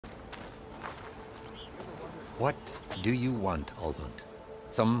What do you want, Ulvund?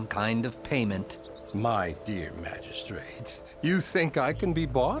 Some kind of payment? My dear magistrate, you think I can be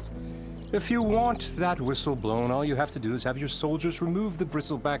bought? If you want that whistle blown, all you have to do is have your soldiers remove the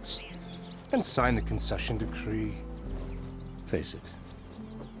Bristlebacks and sign the concession decree. Face it,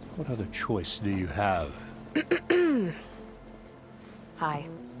 what other choice do you have? Hi.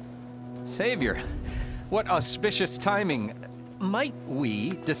 Savior, what auspicious timing. Might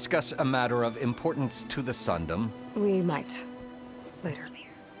we discuss a matter of importance to the Sundom? We might. Later.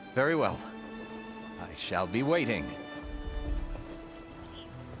 Very well. I shall be waiting.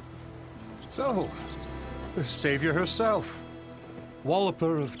 So, the savior herself.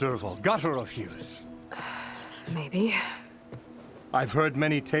 Walloper of Derval, gutter of youth. Maybe. I've heard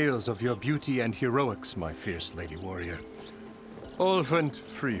many tales of your beauty and heroics, my fierce lady warrior. Ulvund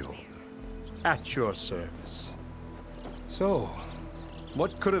Freehold, at your service. So,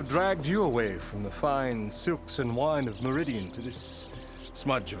 what could have dragged you away from the fine silks and wine of Meridian to this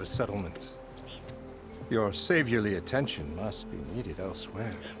smudge of a settlement? Your saviorly attention must be needed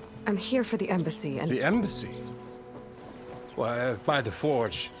elsewhere. I'm here for the embassy and— The embassy? Why, by the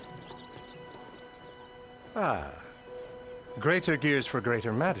forge. Ah. Greater gears for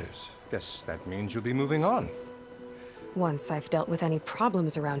greater matters. Guess that means you'll be moving on. once I've dealt with any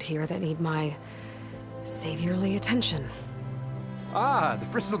problems around here that need my saviorly attention. Ah, the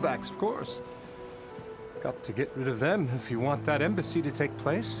Bristlebacks, of course. Got to get rid of them if you want that embassy to take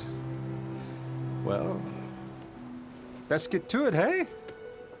place. Well, let's get to it, hey?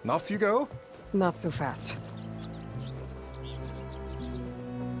 And off you go. Not so fast.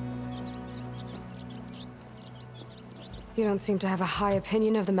 You don't seem to have a high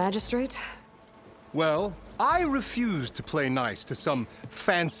opinion of the magistrate? Well, I refuse to play nice to some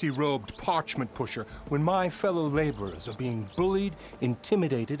fancy-robed parchment pusher when my fellow laborers are being bullied,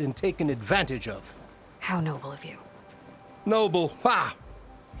 intimidated, and taken advantage of. How noble of you. Noble, ha!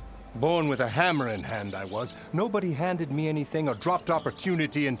 Born with a hammer in hand, I was. Nobody handed me anything or dropped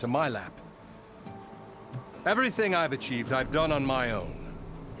opportunity into my lap. Everything I've achieved, I've done on my own.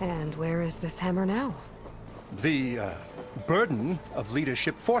 And where is this hammer now? The burden of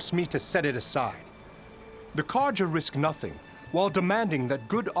leadership forced me to set it aside. The Carja risk nothing, while demanding that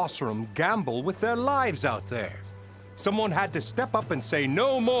good Osseram gamble with their lives out there. Someone had to step up and say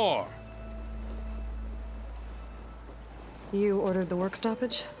no more. You ordered the work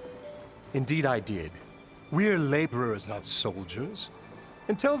stoppage? Indeed I did. We're laborers, not soldiers.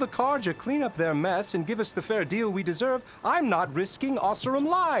 Until the Carja clean up their mess and give us the fair deal we deserve, I'm not risking Osseram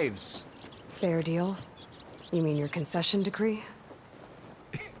lives. Fair deal? You mean your concession decree?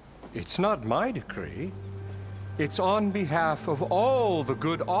 It's not my decree. It's on behalf of all the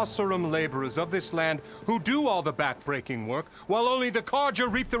good Osseram laborers of this land who do all the backbreaking work, while only the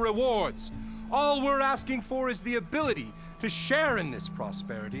Carja reap the rewards. All we're asking for is the ability to share in this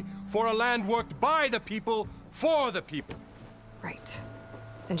prosperity for a land worked by the people, for the people. Right.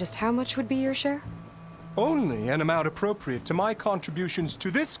 Then just how much would be your share? Only an amount appropriate to my contributions to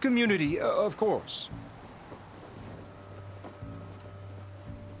this community, of course.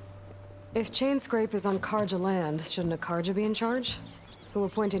 If Chainscrape is on Carja land, shouldn't a Carja be in charge? Who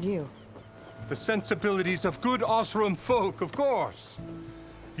appointed you? The sensibilities of good Osseram folk, of course.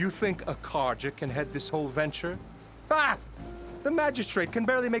 You think a Carja can head this whole venture? Ah! The magistrate can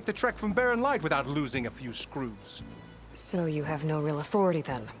barely make the trek from Barren Light without losing a few screws. So you have no real authority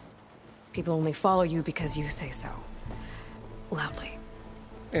then? People only follow you because you say so. Loudly.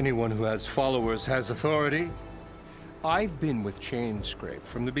 Anyone who has followers has authority. I've been with Chainscrape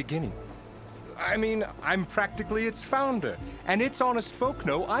from the beginning. I mean, I'm practically its founder, and its honest folk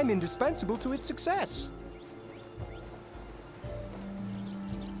know I'm indispensable to its success.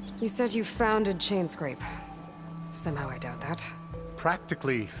 You said you founded Chainscrape. Somehow I doubt that.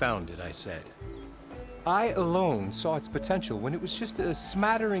 Practically founded, I said. I alone saw its potential when it was just a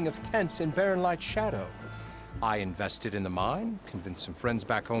smattering of tents in Barren Light's shadow. I invested in the mine, convinced some friends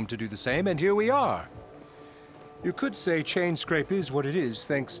back home to do the same, and here we are. You could say Chainscrape is what it is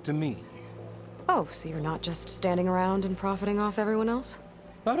thanks to me. Oh, so you're not just standing around and profiting off everyone else?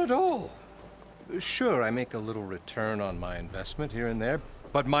 Not at all. Sure, I make a little return on my investment here and there,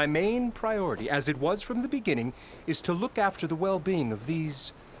 but my main priority, as it was from the beginning, is to look after the well-being of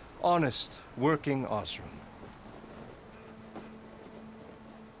these honest, working Osseram.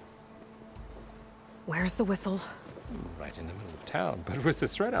 Where's the whistle? Right in the middle of town, but with the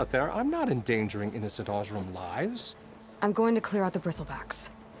threat out there, I'm not endangering innocent Osseram lives. I'm going to clear out the Bristlebacks.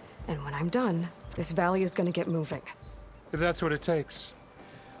 And when I'm done, this valley is gonna get moving. If that's what it takes.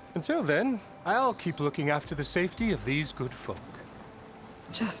 Until then, I'll keep looking after the safety of these good folk.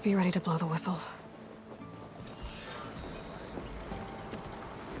 Just be ready to blow the whistle.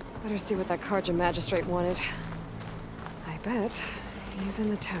 Better see what that Karja magistrate wanted. I bet he's in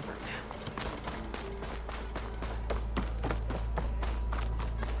the tavern.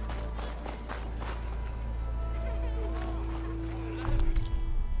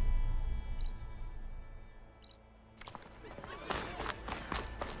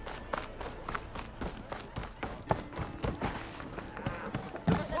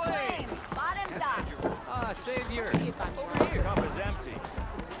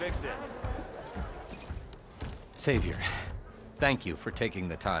 Savior, thank you for taking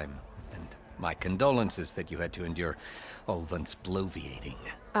the time, and my condolences that you had to endure Ulvund's bloviating.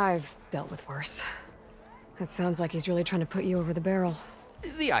 I've dealt with worse. It sounds like he's really trying to put you over the barrel.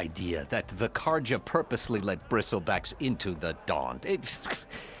 The idea that the Karja purposely let Bristlebacks into the Daunt,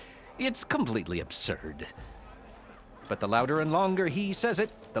 it's completely absurd. But the louder and longer he says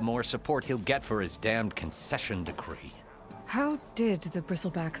it, the more support he'll get for his damned concession decree. How did the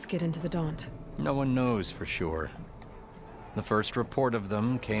Bristlebacks get into the Daunt? No one knows for sure. The first report of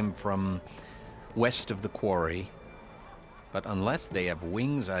them came from west of the quarry. But unless they have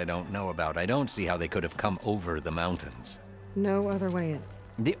wings I don't know about, I don't see how they could have come over the mountains. No other way in.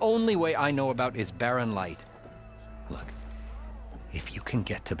 The only way I know about is barren light. Look, if you can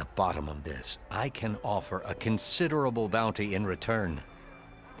get to the bottom of this, I can offer a considerable bounty in return.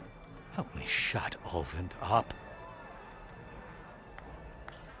 Help me shut Ulvund up.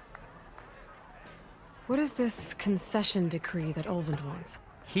 What is this concession decree that Ulvund wants?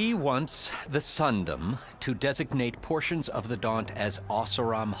 He wants the Sundom to designate portions of the Daunt as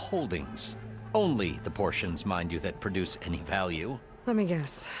Oseram holdings. Only the portions, mind you, that produce any value. Let me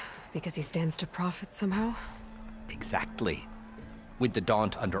guess. Because he stands to profit somehow? Exactly. With the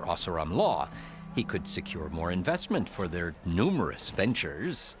Daunt under Oseram law, he could secure more investment for their numerous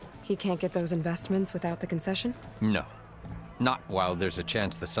ventures. He can't get those investments without the concession? No. Not while there's a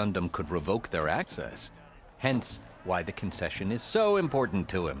chance the Sundom could revoke their access. Hence, why the concession is so important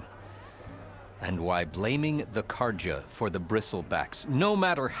to him. And why blaming the Karja for the Bristlebacks, no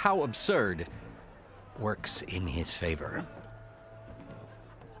matter how absurd, works in his favor.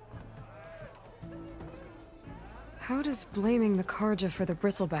 How does blaming the Karja for the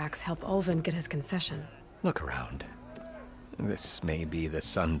Bristlebacks help Ulvund get his concession? Look around. This may be the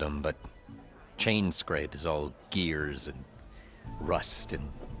Sundom, but Chainscrape is all gears and rust and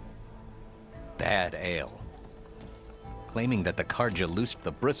bad ale. Claiming that the Karja loosed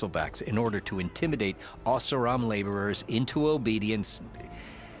the Bristlebacks in order to intimidate Oseram laborers into obedience.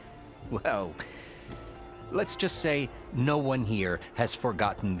 Well, let's just say no one here has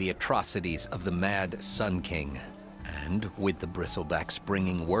forgotten the atrocities of the Mad Sun King. And with the Bristlebacks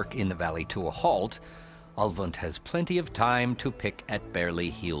bringing work in the valley to a halt, Ulvund has plenty of time to pick at barely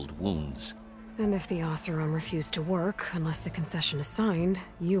healed wounds. And if the Oseram refuse to work, unless the concession is signed,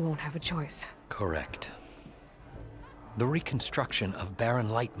 you won't have a choice. Correct. The reconstruction of Barren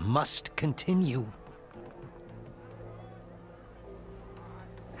Light must continue.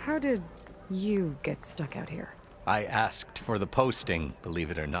 How did you get stuck out here? I asked for the posting,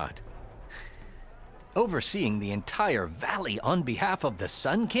 believe it or not. Overseeing the entire valley on behalf of the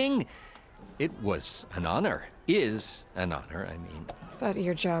Sun King? It was an honor. Is an honor, I mean. But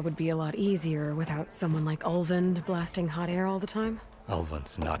your job would be a lot easier without someone like Ulvund blasting hot air all the time?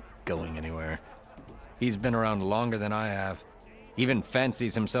 Ulvund's not going anywhere. He's been around longer than I have. Even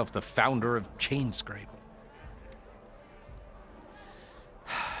fancies himself the founder of Chainscrape.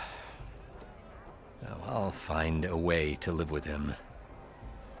 Now, I'll find a way to live with him.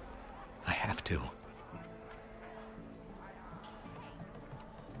 I have to.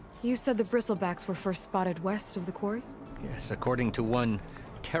 You said the Bristlebacks were first spotted west of the quarry? Yes, according to one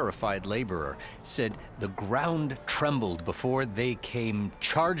terrified laborer, said the ground trembled before they came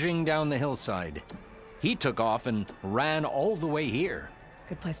charging down the hillside. He took off and ran all the way here.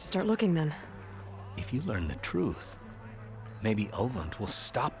 Good place to start looking, then. If you learn the truth, maybe Ulvund will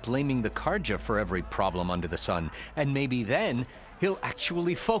stop blaming the Karja for every problem under the sun, and maybe then he'll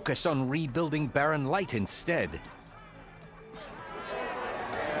actually focus on rebuilding Barren Light instead.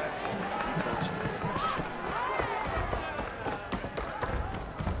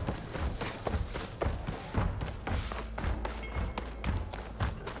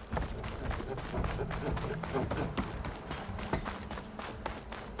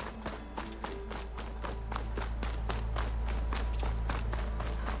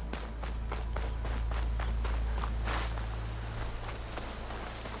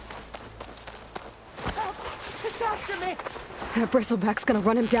 That Bristleback's gonna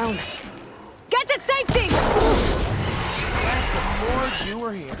run him down. Get to safety! Glad the Forge you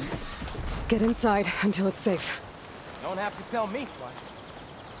were here. Get inside until it's safe. Don't have to tell me twice.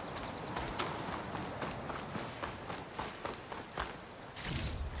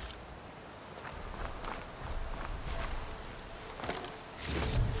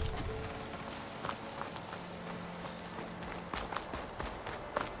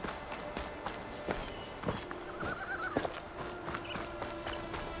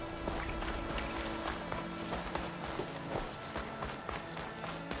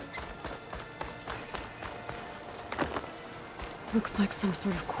 Looks like some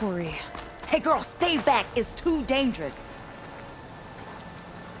sort of quarry. Hey girl, stay back. It's too dangerous.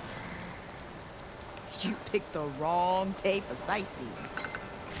 You picked the wrong day for sightseeing.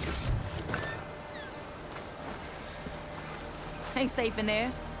 Ain't safe in there.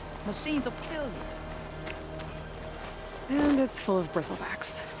 Machines will kill you. And it's full of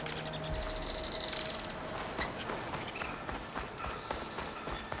bristlebacks.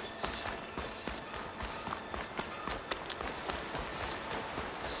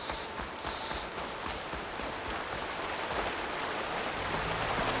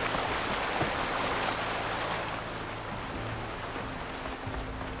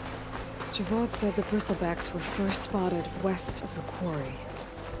 Javad said the bristlebacks were first spotted west of the quarry.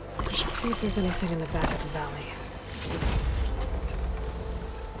 We should see if there's anything in the back of the valley.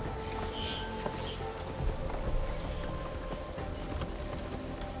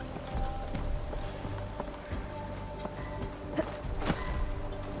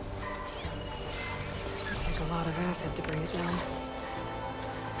 It'll take a lot of acid to bring it down.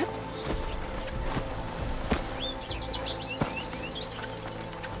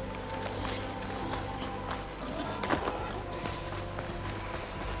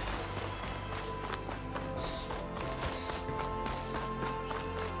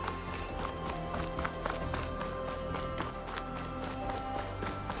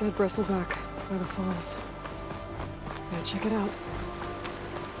 Dead bristleback by the falls. Gotta check it out.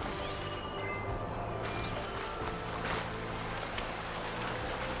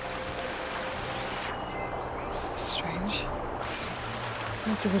 It's strange.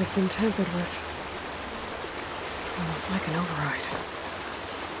 Once it would have been tampered with. Almost like an override.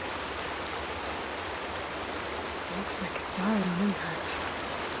 Looks like it died on impact.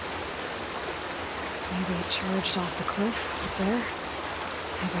 Maybe it charged off the cliff up there.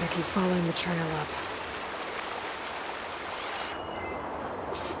 I better keep following the trail up.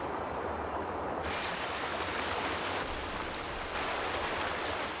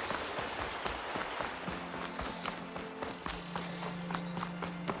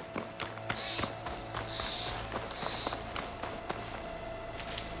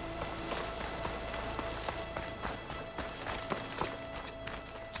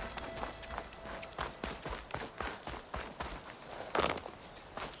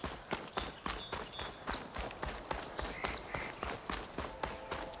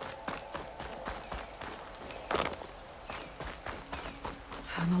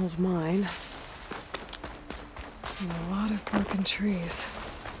 An old mine. And a lot of broken trees.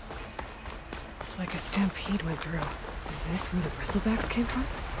 It's like a stampede went through. Is this where the bristlebacks came from?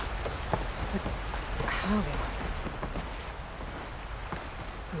 But how?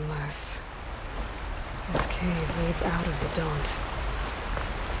 Unless this cave leads out of the Daunt.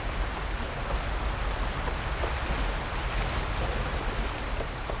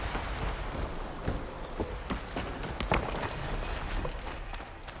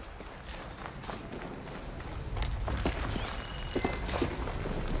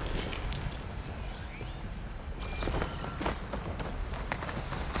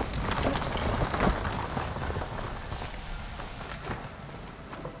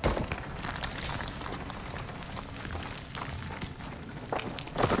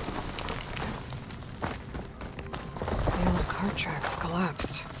 Tracks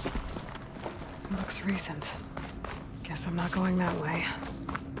collapsed. It looks recent. Guess I'm not going that way.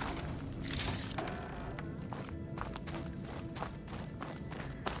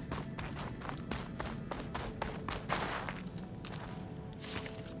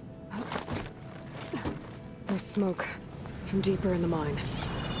 There's smoke from deeper in the mine.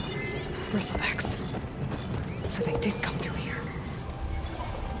 Bristlebacks. So they did come through here.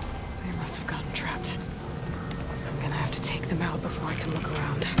 They must have gotten trapped. I'm gonna have to take them out before I can look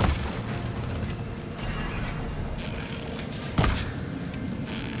around.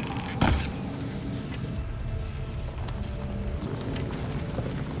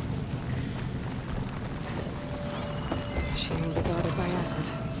 She won't be guarded by acid.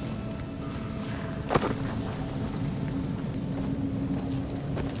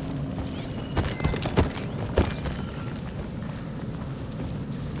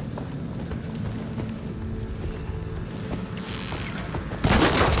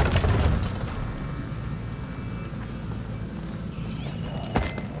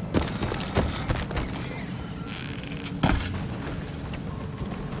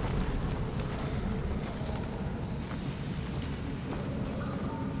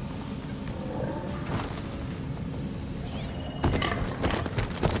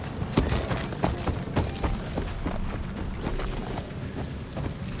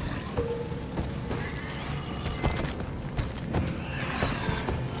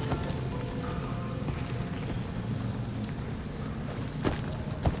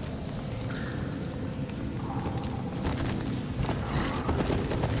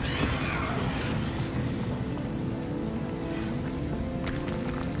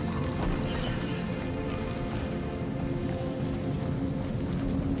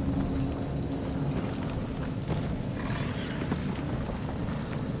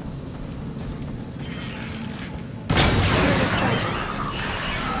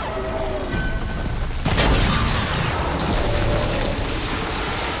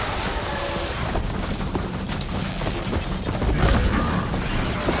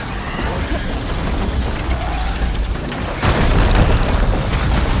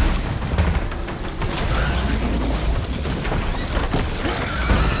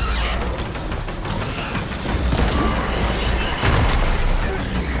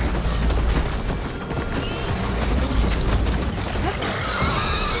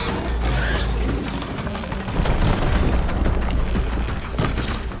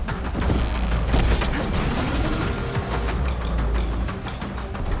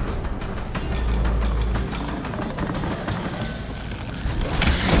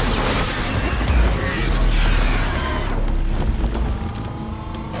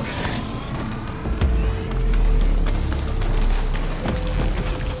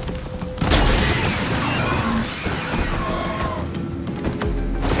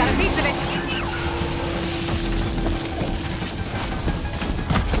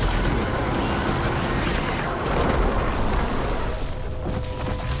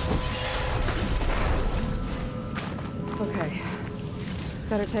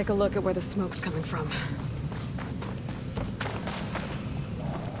 Better take a look at where the smoke's coming from.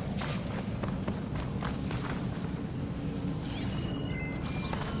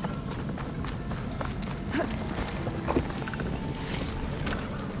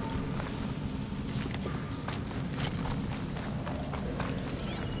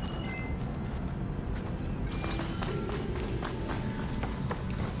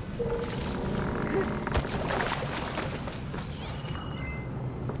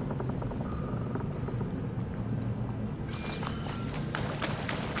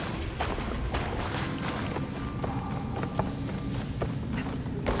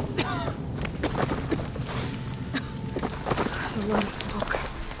 There's a lot of smoke.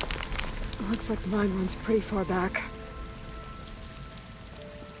 It looks like the mine runs pretty far back.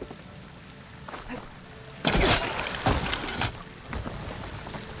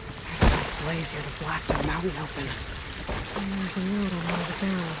 There's enough blaze here to blast a mountain open. And there's a note on one of the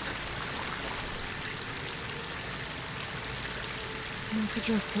barrels. This note's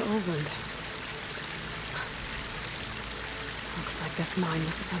addressed to Ulvund. Looks like this mine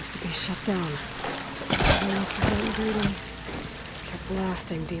was supposed to be shut down. They must have gotten greedy. Kept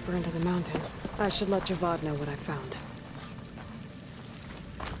blasting deeper into the mountain. I should let Javad know what I found.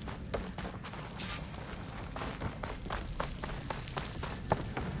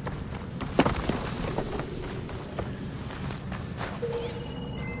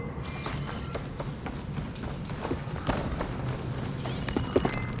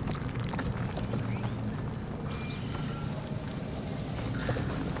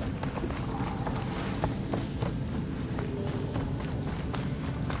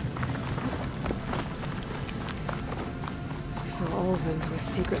 So Ulvund was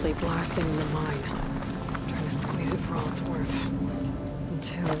secretly blasting in the mine, trying to squeeze it for all it's worth.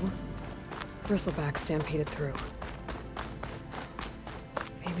 Until Bristlebacks stampeded through.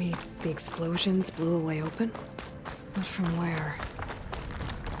 Maybe the explosions blew a way open? But from where?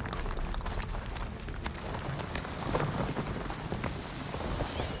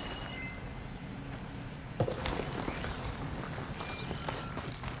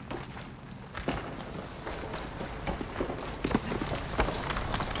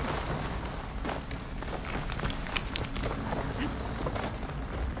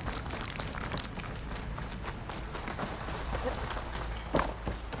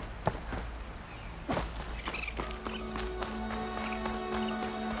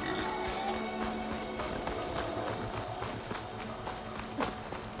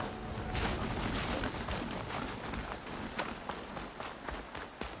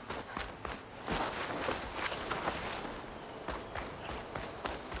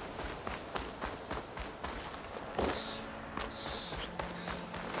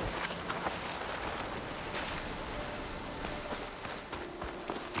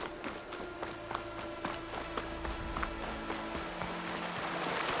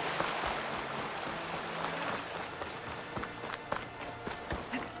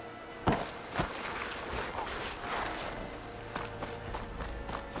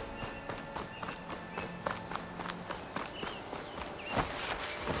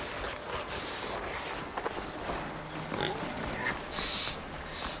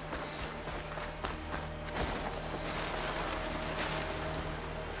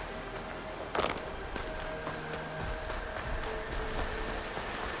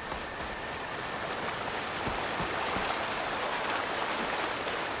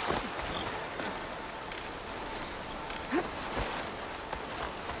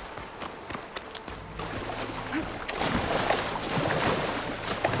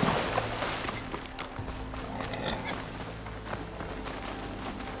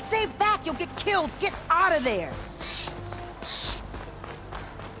 You'll get killed! Get out of there!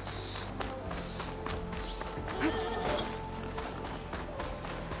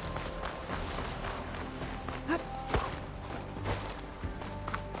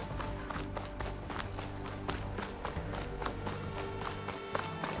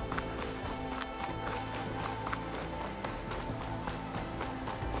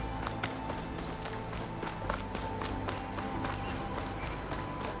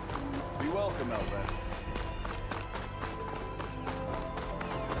 Welcome, Ulvund.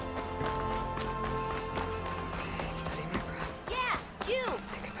 Okay, steady my breath. Yeah, you!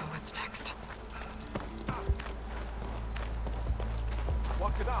 Think about what's next.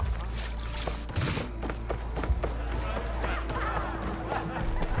 Walk it up, huh?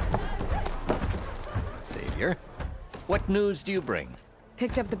 Savior, what news do you bring?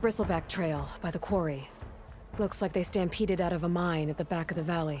 Picked up the Bristleback trail by the quarry. Looks like they stampeded out of a mine at the back of the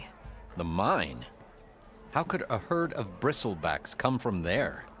valley. The mine? How could a herd of Bristlebacks come from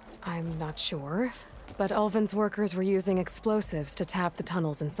there? I'm not sure, but Ulvund's workers were using explosives to tap the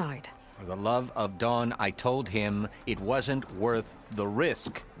tunnels inside. For the love of Dawn, I told him it wasn't worth the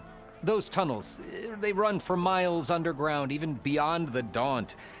risk. Those tunnels, they run for miles underground, even beyond the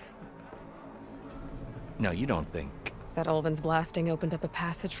Daunt. No, you don't think... That Ulvund's blasting opened up a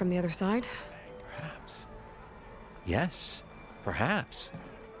passage from the other side? Perhaps. Yes, perhaps.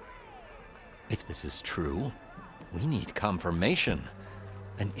 If this is true, we need confirmation.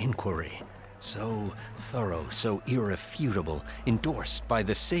 An inquiry. So thorough, so irrefutable, endorsed by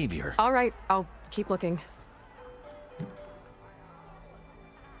the Savior. All right, I'll keep looking.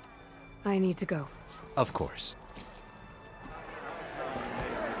 I need to go. Of course.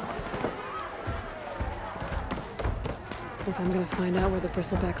 If I'm gonna find out where the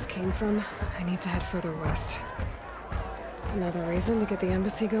Bristlebacks came from, I need to head further west. Another reason to get the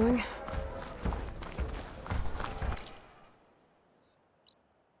embassy going?